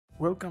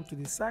Welcome to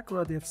the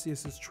Sakura Dev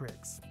CSS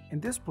tricks. In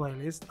this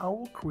playlist, I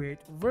will create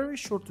very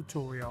short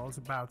tutorials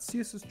about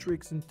CSS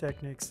tricks and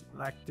techniques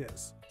like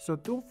this. So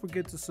don't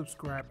forget to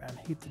subscribe and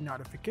hit the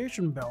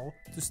notification bell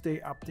to stay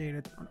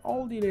updated on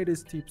all the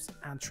latest tips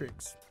and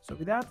tricks. So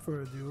without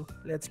further ado,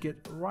 let's get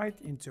right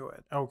into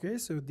it. Okay,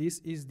 so this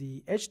is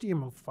the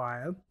HTML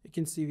file. You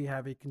can see we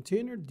have a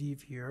container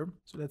div here.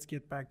 So let's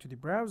get back to the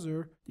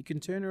browser. The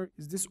container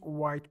is this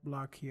white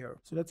block here.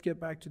 So let's get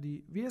back to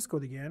the VS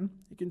Code again.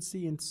 You can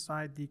see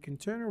inside the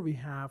container we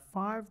have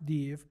 5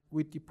 div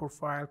with the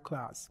profile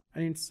class,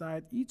 and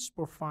inside each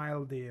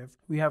profile div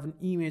we have an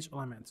image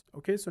element.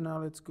 Okay, so now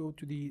let's go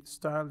to the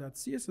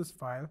style.css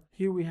file.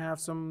 Here we have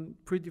some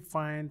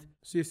predefined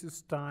CSS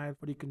style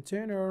for the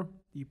container,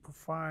 the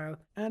profile,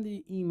 and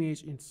the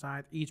image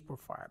inside each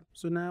profile.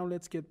 So now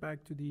let's get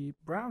back to the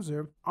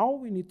browser. All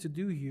we need to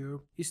do here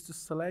is to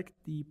select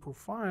the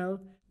profile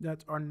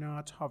that are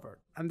not hovered,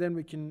 and then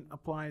we can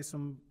apply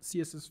some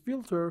CSS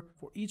filter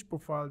for each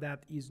profile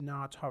that is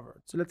not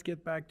hovered. So let's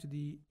get back to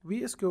the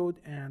VS Code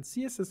and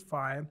CSS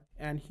file,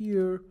 and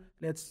here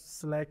let's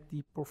select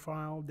the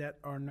profile that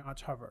are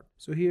not hovered.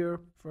 So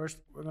here first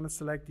we're going to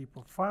select the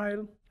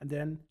profile and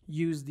then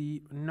use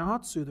the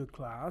not pseudo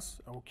class.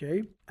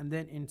 Okay, and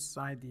then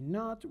inside the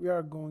not we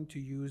are going to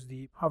use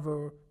the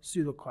hover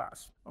pseudo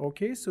class.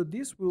 Okay, so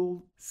this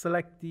will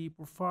select the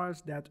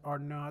profiles that are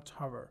not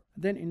hover.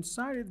 Then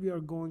inside it we are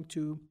going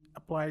to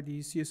apply the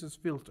CSS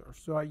filter.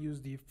 So I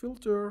use the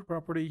filter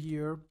property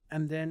here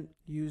and then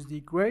use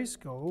the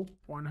grayscale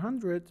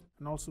 100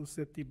 and also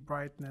set the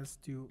brightness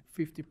to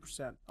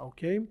 50%.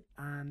 Okay,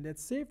 and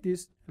let's save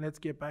this and let's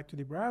get back to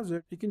the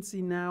browser. You can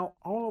see now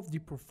all of the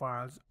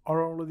profiles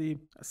are already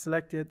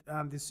selected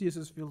and the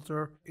CSS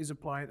filter is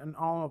applied on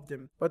all of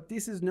them. But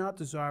this is not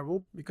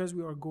desirable because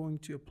we are going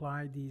to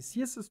apply the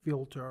CSS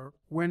filter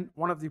when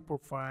one of the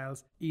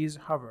profiles is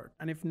hovered,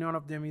 and if none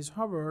of them is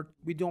hovered,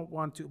 we don't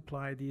want to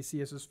apply the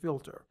CSS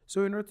filter.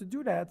 So in order to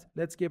do that,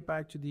 let's get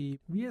back to the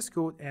VS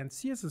Code and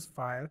CSS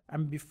file,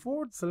 and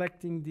before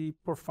selecting the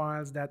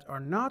profiles that are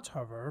not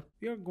hovered,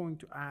 we are going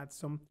to add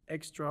some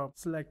extra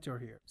selector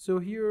here. So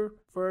here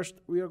first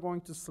we are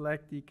going to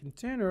select the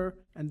container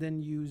and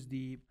then use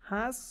the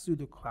has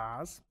pseudo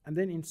class, and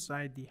then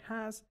inside the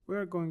has we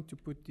are going to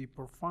put the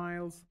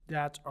profiles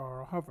that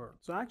are hovered.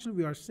 So actually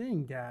we are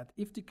saying that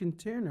if the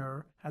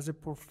container has a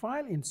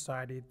profile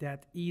inside it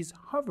that is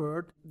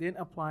hovered, then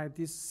apply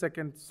this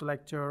second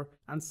selector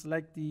and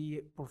select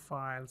the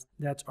profiles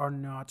that are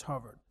not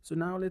hovered. So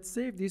now let's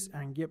save this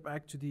and get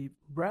back to the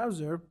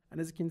browser,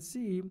 and as you can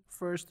see,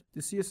 first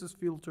the CSS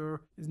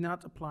filter is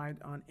not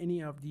applied on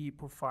any of the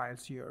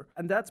profiles here,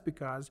 and that's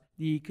because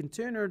the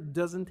container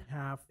doesn't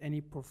have any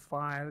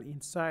profile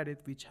inside it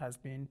which has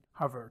been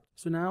hovered.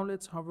 So now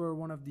let's hover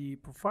one of the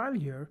profile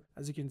here.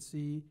 As you can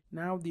see,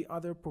 now the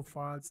other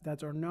profiles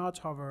that are not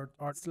hovered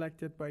are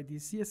selected by the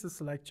CSS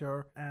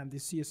selector and the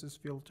CSS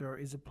filter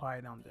is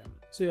applied on them.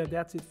 So yeah,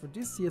 that's it for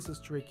this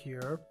CSS trick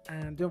here,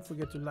 and don't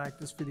forget to like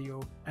this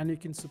video and you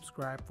can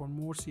subscribe for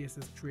more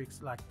CSS tricks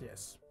like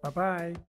this. Bye bye.